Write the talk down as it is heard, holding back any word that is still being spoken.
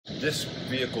This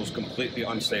vehicle is completely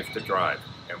unsafe to drive,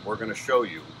 and we're going to show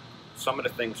you some of the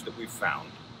things that we've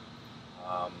found.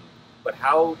 But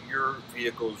how your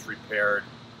vehicle is repaired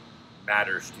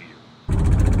matters to you.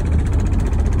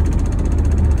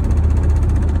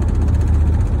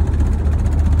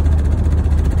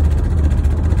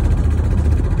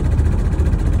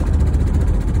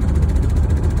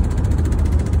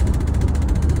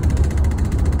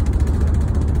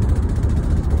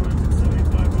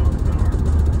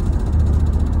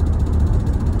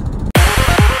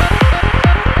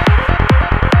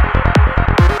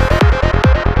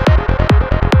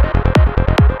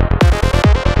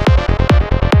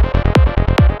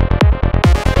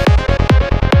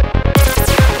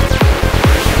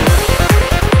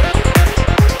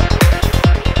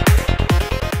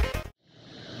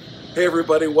 Hey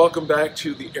everybody, welcome back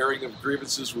to the airing of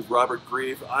Grievances with Robert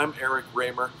Grieve. I'm Eric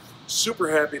Raymer. Super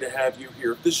happy to have you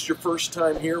here. If this is your first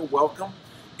time here, welcome.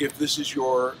 If this is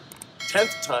your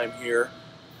 10th time here,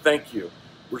 thank you.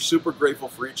 We're super grateful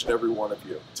for each and every one of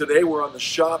you. Today we're on the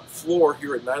shop floor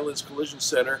here at Nylund's Collision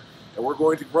Center, and we're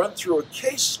going to run through a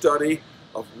case study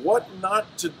of what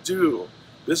not to do.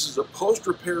 This is a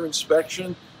post-repair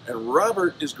inspection, and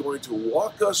Robert is going to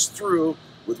walk us through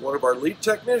with one of our lead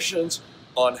technicians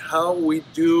on how we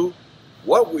do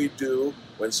what we do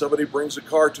when somebody brings a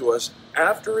car to us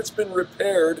after it's been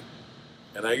repaired,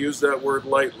 and I use that word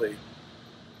lightly,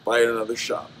 by another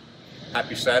shop.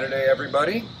 Happy Saturday,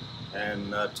 everybody.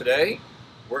 And today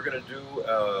we're going to do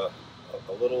a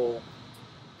little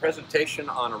presentation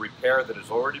on a repair that has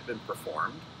already been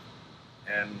performed.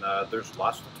 And there's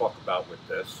lots to talk about with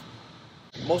this.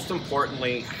 Most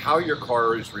importantly, how your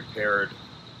car is repaired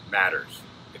matters.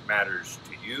 It matters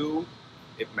to you.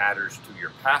 It matters to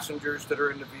your passengers that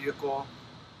are in the vehicle.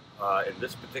 In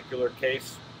this particular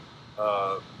case,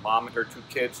 mom and her 2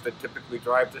 kids that typically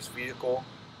drive this vehicle.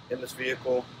 This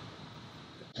vehicle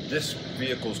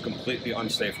is completely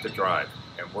unsafe to drive,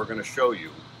 and we're going to show you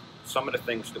some of the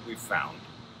things that we've found.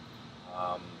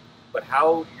 But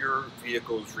how your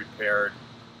vehicle is repaired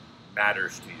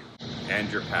matters to you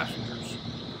and your passengers,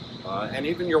 and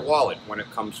even your wallet when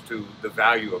it comes to the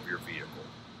value of your vehicle.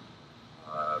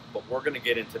 But we're going to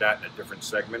get into that in a different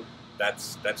segment.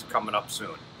 That's coming up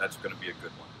soon. That's going to be a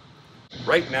good one.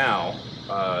 Right now,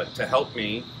 to help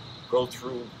me go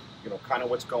through, kind of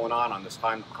what's going on this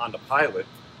Honda Pilot,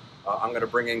 I'm going to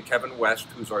bring in Kevin West,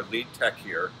 who's our lead tech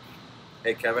here.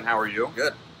 Hey, Kevin, how are you?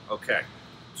 Good. Okay.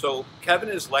 So Kevin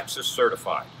is Lexus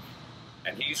certified,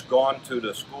 and he's gone to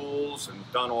the schools and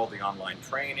done all the online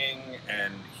training,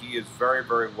 and he is very,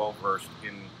 very well versed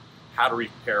in how to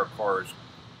repair cars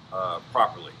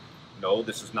properly. No,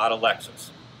 this is not a Lexus.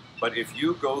 But if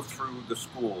you go through the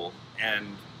school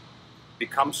and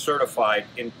become certified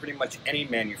in pretty much any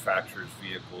manufacturer's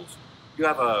vehicles, you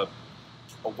have a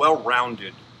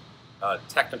well-rounded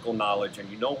technical knowledge, and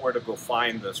you know where to go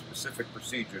find the specific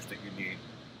procedures that you need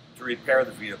to repair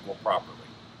the vehicle properly.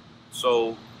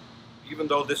 So even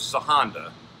though this is a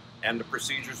Honda and the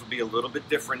procedures will be a little bit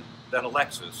different than a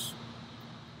Lexus,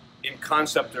 in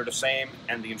concept they're the same,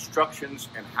 and the instructions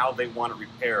and how they want it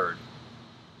repaired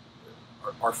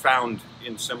are found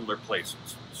in similar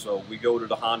places. So we go to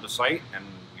the Honda site and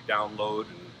we download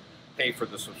and pay for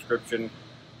the subscription,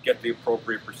 get the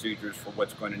appropriate procedures for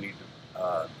what's going to need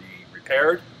to be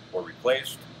repaired or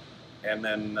replaced, and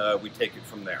then we take it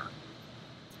from there.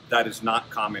 That is not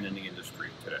common in the industry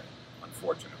today,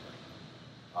 unfortunately,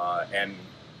 and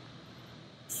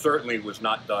certainly was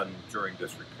not done during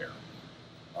this repair.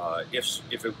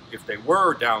 If they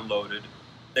were downloaded,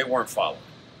 they weren't followed.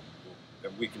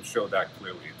 And we can show that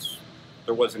clearly.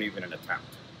 There wasn't even an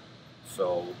attempt.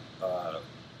 So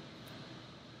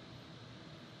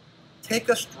take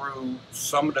us through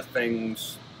some of the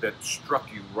things that struck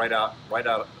you right out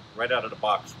of the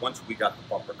box once we got the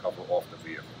bumper cover off the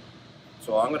vehicle.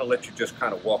 So I'm going to let you just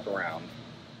kind of walk around.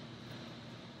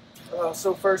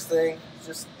 So first thing,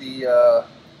 just a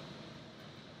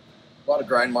lot of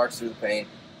grind marks through the paint,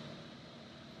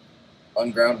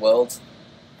 unground welds.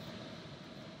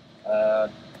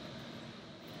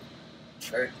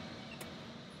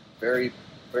 Very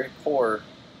poor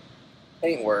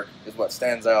paintwork is what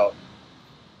stands out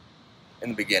in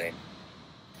the beginning.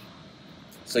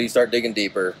 So you start digging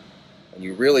deeper, and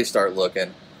you really start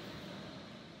looking,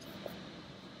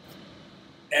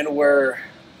 and where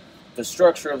the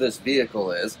structure of this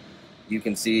vehicle is, you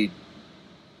can see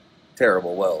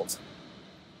terrible welds.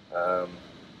 All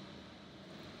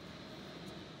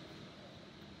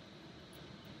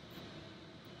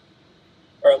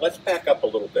right, let's back up a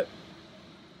little bit.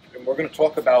 And we're going to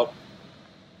talk about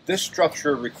this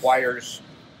structure requires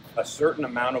a certain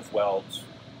amount of welds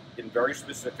in very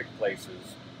specific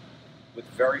places with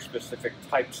very specific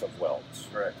types of welds.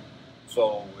 Correct.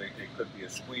 So it could be a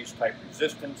squeeze type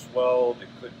resistance weld, it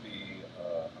could be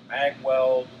a mag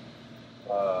weld,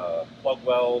 plug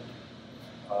weld.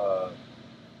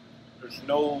 There's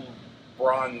no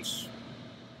bronze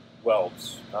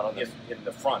welds Not on this. in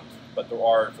the front, but there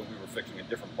are if we were fixing a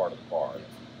different part of the car.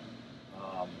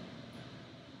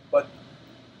 But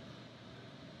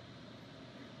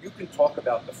you can talk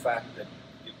about the fact that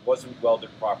it wasn't welded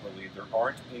properly. There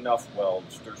aren't enough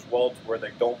welds. There's welds where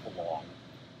they don't belong,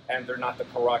 and they're not the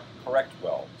correct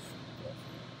welds.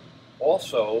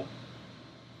 Also,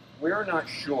 we're not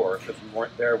sure, because we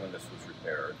weren't there when this was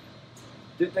repaired,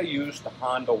 did they use the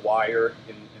Honda wire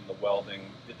in the welding?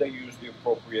 Did they use the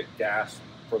appropriate gas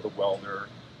for the welder?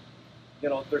 You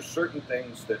know, there's certain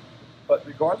things that, but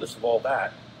regardless of all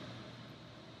that,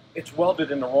 it's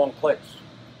welded in the wrong place.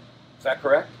 Is that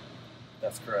correct?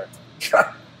 That's correct.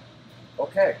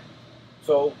 Okay.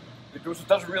 So it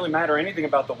doesn't really matter anything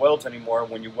about the welds anymore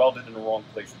when you weld it in the wrong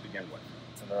place to begin with.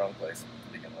 It's in the wrong place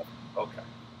to begin with. Okay.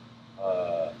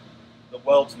 The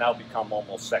welds now become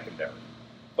almost secondary.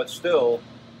 But still,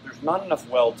 there's not enough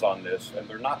welds on this, and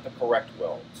they're not the correct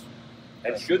welds.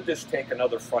 And should this take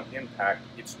another front impact,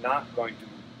 it's not going to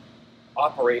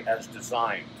operate as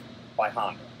designed by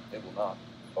Honda. It will not.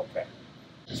 Okay.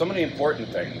 Some of the important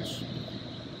things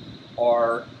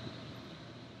are,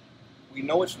 we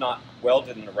know it's not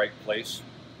welded in the right place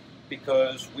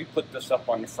because we put this up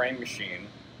on the frame machine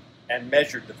and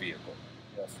measured the vehicle.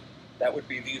 Yes. That would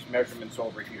be these measurements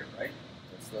over here, right?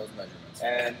 It's those measurements.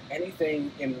 And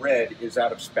anything in red is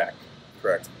out of spec.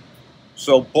 Correct.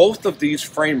 So both of these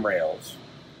frame rails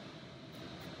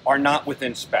are not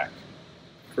within spec.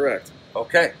 Correct.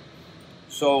 Okay.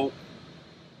 So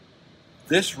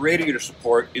this radiator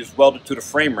support is welded to the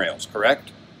frame rails,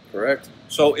 correct? Correct.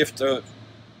 So if the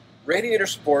radiator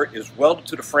support is welded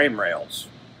to the frame rails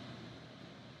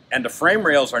and the frame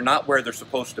rails are not where they're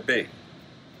supposed to be,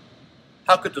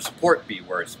 how could the support be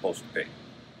where it's supposed to be?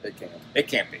 It can't. It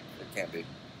can't be. It can't be.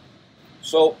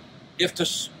 So if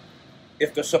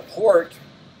the support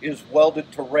is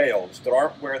welded to rails that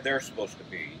aren't where they're supposed to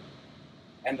be,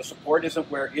 and the support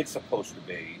isn't where it's supposed to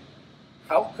be,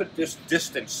 how could this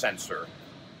distance sensor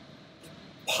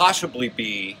possibly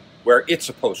be where it's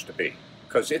supposed to be?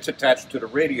 Because it's attached to the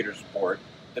radiator support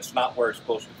that's not where it's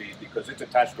supposed to be because it's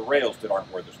attached to rails that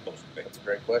aren't where they're supposed to be. That's a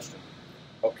great question.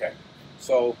 Okay,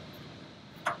 so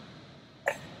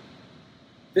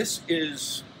this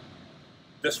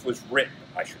was written,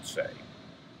 I should say,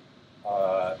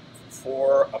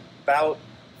 for about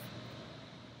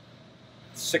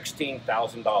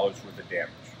 $16,000 worth of damage.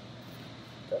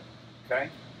 Okay?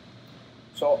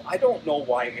 So I don't know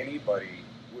why anybody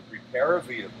would repair a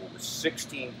vehicle with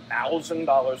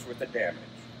 $16,000 worth of damage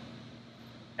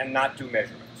and not do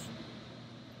measurements.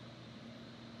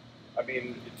 I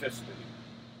mean,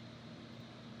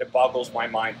 it boggles my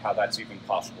mind how that's even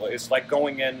possible. It's like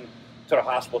going in to the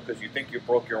hospital because you think you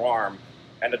broke your arm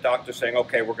and the doctor's saying,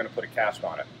 okay, we're going to put a cast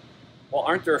on it. Well,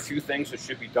 aren't there a few things that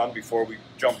should be done before we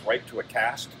jump right to a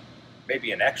cast?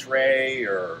 Maybe an x-ray,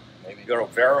 or maybe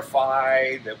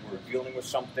verify that we're dealing with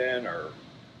something, or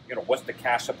what's the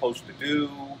cast supposed to do?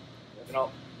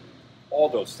 All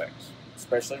those things.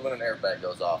 Especially when an airbag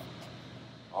goes off.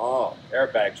 Oh,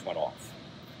 airbags went off.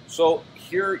 So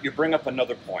here you bring up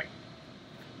another point.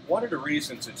 One of the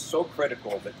reasons it's so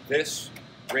critical that this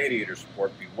radiator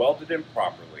support be welded in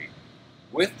properly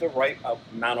with the right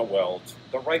amount of welds,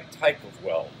 the right type of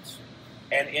welds,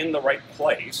 and in the right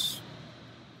place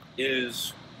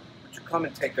is, would you come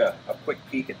and take a quick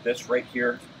peek at this right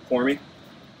here for me?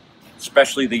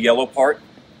 Especially the yellow part.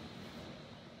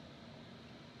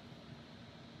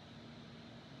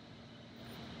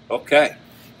 Okay,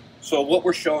 so what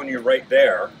we're showing you right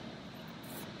there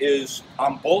is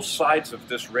on both sides of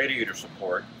this radiator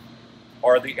support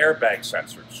are the airbag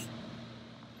sensors.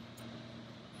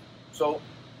 So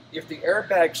if the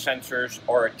airbag sensors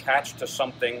are attached to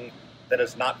something that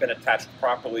has not been attached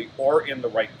properly or in the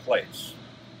right place,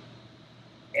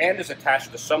 and is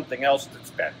attached to something else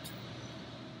that's bent,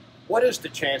 what is the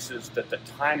chances that the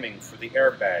timing for the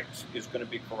airbags is going to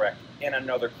be correct in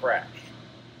another crash?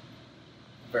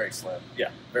 Very slim.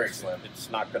 Yeah, Very slim. It's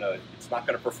not gonna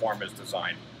perform as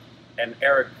designed. And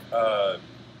Eric,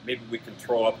 maybe we can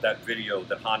throw up that video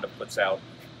that Honda puts out,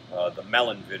 the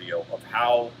Nylund video of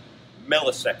how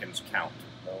milliseconds count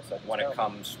when it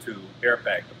comes to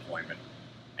airbag deployment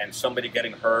and somebody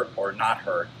getting hurt or not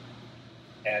hurt.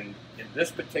 And in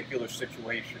this particular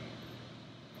situation,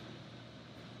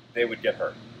 they would get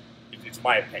hurt. It's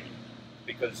my opinion,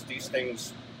 because these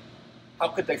things how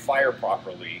could they fire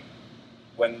properly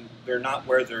when they're not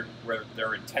where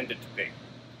they're intended to be?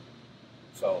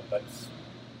 So that's,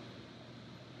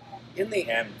 in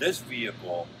the end, this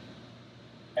vehicle,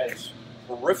 as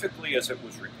horrifically as it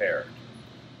was repaired,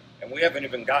 and we haven't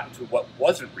even gotten to what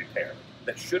wasn't repaired,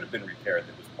 that should have been repaired,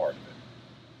 that was part of it.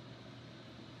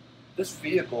 This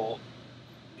vehicle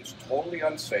is totally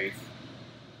unsafe,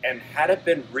 and had it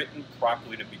been written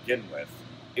properly to begin with,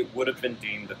 it would have been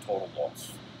deemed a total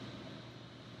loss.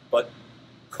 But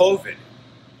COVID,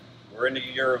 we're in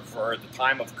the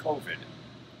time of COVID,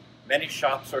 many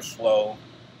shops are slow,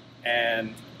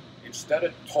 and instead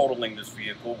of totaling this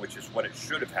vehicle, which is what it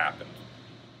should have happened,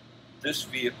 this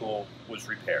vehicle was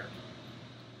repaired.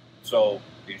 So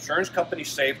the insurance company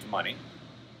saved money,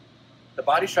 the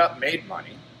body shop made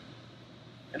money,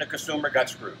 and the consumer got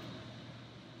screwed.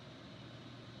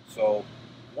 So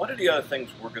one of the other things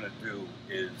we're going to do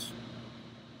is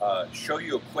show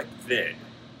you a quick vid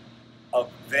of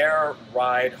their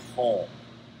ride home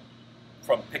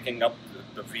from picking up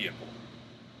the vehicle.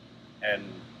 And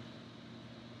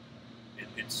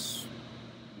it's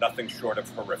nothing short of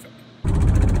horrific.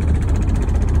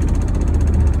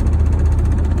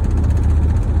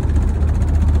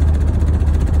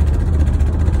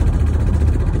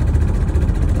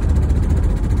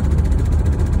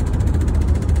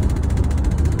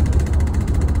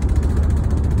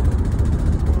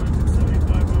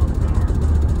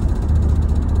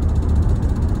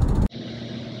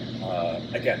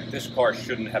 Again, this car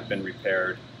shouldn't have been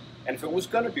repaired, and if it was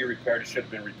going to be repaired, it should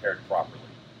have been repaired properly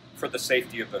for the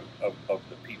safety of the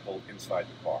people inside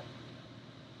the car.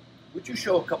 Would you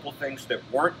show a couple things that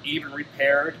weren't even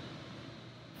repaired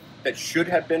that should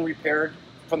have been repaired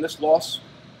from this loss,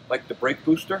 like the brake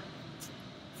booster?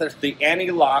 There's the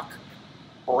anti-lock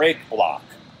brake block,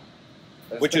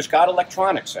 which has got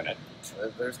electronics in it.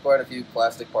 There's quite a few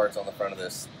plastic parts on the front of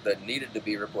this that needed to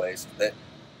be replaced that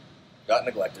got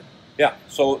neglected. Yeah,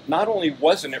 so not only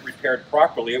wasn't it repaired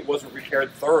properly, it wasn't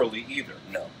repaired thoroughly either.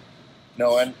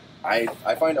 No, and I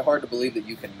find it hard to believe that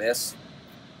you can miss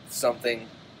something.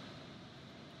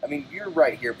 I mean, you're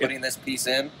right here putting this piece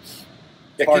in.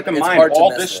 Yeah, keep in mind, all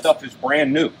this stuff is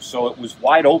brand new, so it was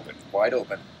wide open. Wide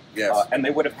open, yes. And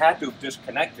they would have had to have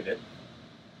disconnected it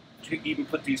to even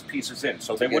put these pieces in,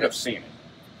 so they would have seen it.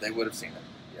 They would have seen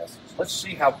it, yes. Let's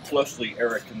see how closely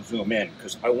Eric can zoom in,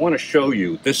 because I want to show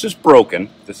you. This is broken.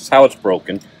 This is how it's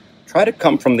broken. Try to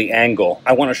come from the angle.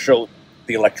 I want to show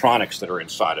the electronics that are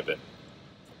inside of it.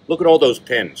 Look at all those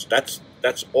pins. That's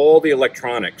all the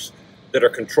electronics that are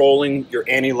controlling your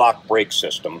anti-lock brake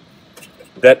system.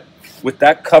 That with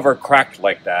that cover cracked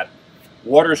like that,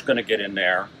 water's going to get in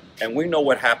there, and we know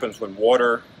what happens when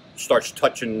water starts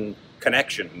touching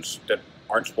connections that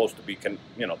aren't supposed to be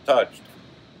touched.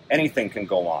 Anything can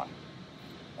go on.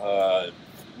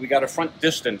 We got a front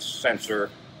distance sensor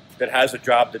that has a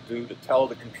job to do to tell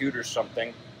the computer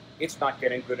something. It's not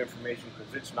getting good information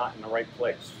because it's not in the right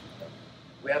place.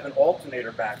 We have an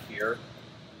alternator back here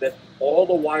that all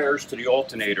the wires to the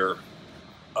alternator,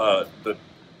 the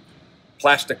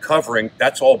plastic covering,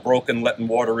 that's all broken, letting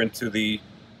water into the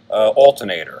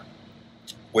alternator,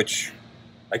 which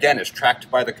again is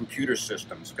tracked by the computer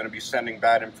system. It's going to be sending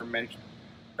bad information,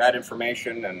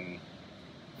 and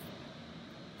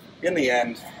in the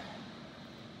end,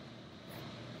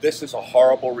 this is a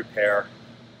horrible repair.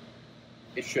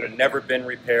 It should have never been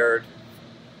repaired,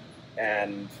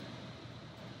 and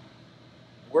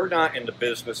we're not in the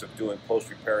business of doing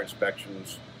post-repair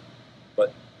inspections,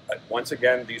 but once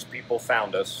again, these people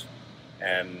found us,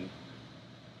 and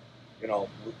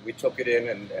we took it in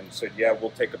and said, yeah,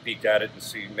 we'll take a peek at it and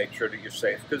see, make sure that you're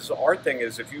safe. Because our thing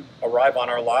is, if you arrive on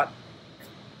our lot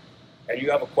and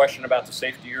you have a question about the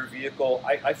safety of your vehicle,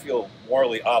 I feel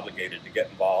morally obligated to get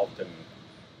involved and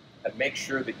make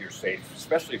sure that you're safe,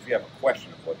 especially if you have a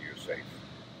question of whether you're safe.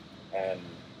 And,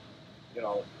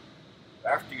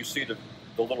 after you see the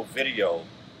little video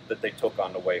that they took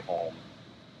on the way home,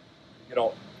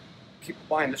 keep in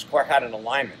mind this car had an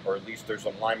alignment, or at least there's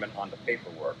alignment on the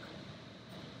paperwork.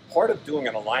 Part of doing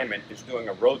an alignment is doing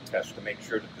a road test to make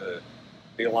sure that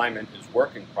the alignment is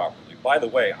working properly. By the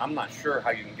way, I'm not sure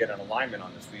how you can get an alignment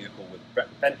on this vehicle with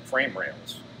bent frame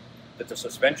rails that the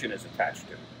suspension is attached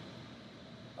to.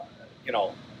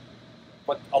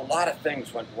 But a lot of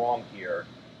things went wrong here,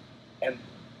 and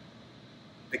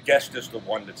the guest is the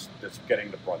one that's getting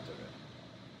the brunt of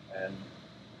it. And,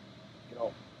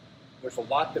 there's a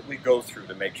lot that we go through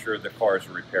to make sure the cars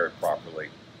are repaired properly.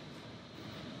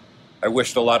 I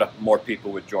wished a lot of more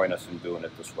people would join us in doing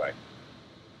it this way.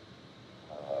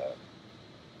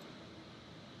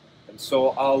 And so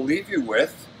I'll leave you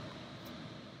with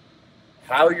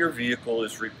How your vehicle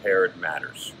is repaired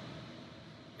matters.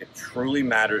 It truly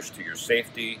matters to your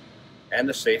safety and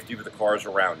the safety of the cars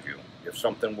around you. If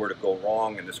something were to go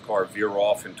wrong and this car veer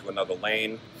off into another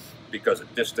lane because a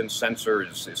distance sensor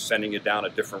is sending you down a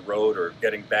different road or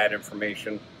getting bad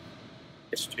information,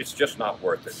 it's just not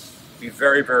worth it. Be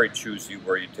very, very choosy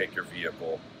where you take your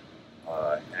vehicle.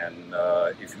 And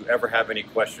if you ever have any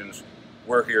questions,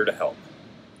 we're here to help.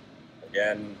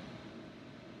 Again,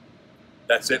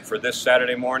 that's it for this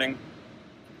Saturday morning.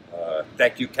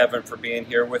 Thank you, Kevin, for being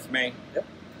here with me. Yep.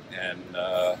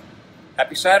 And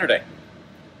happy Saturday.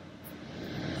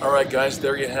 All right, guys,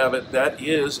 there you have it. That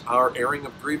is our airing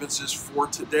of grievances for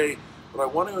today. But I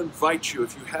want to invite you,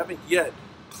 if you haven't yet,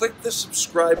 click the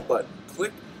subscribe button.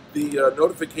 Click the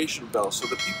notification bell so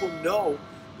that people know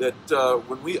that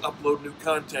when we upload new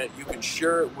content, you can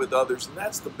share it with others. And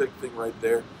that's the big thing right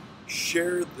there.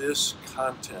 Share this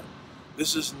content.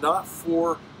 This is not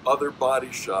for other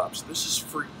body shops. This is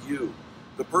for you,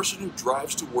 the person who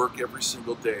drives to work every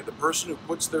single day, the person who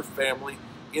puts their family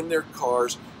in their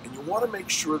cars, and you want to make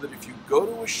sure that if you go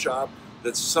to a shop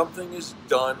that something is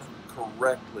done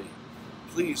correctly.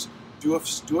 Please do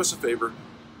us a favor,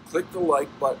 click the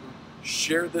like button,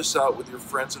 share this out with your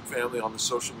friends and family on the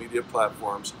social media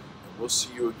platforms, and we'll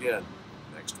see you again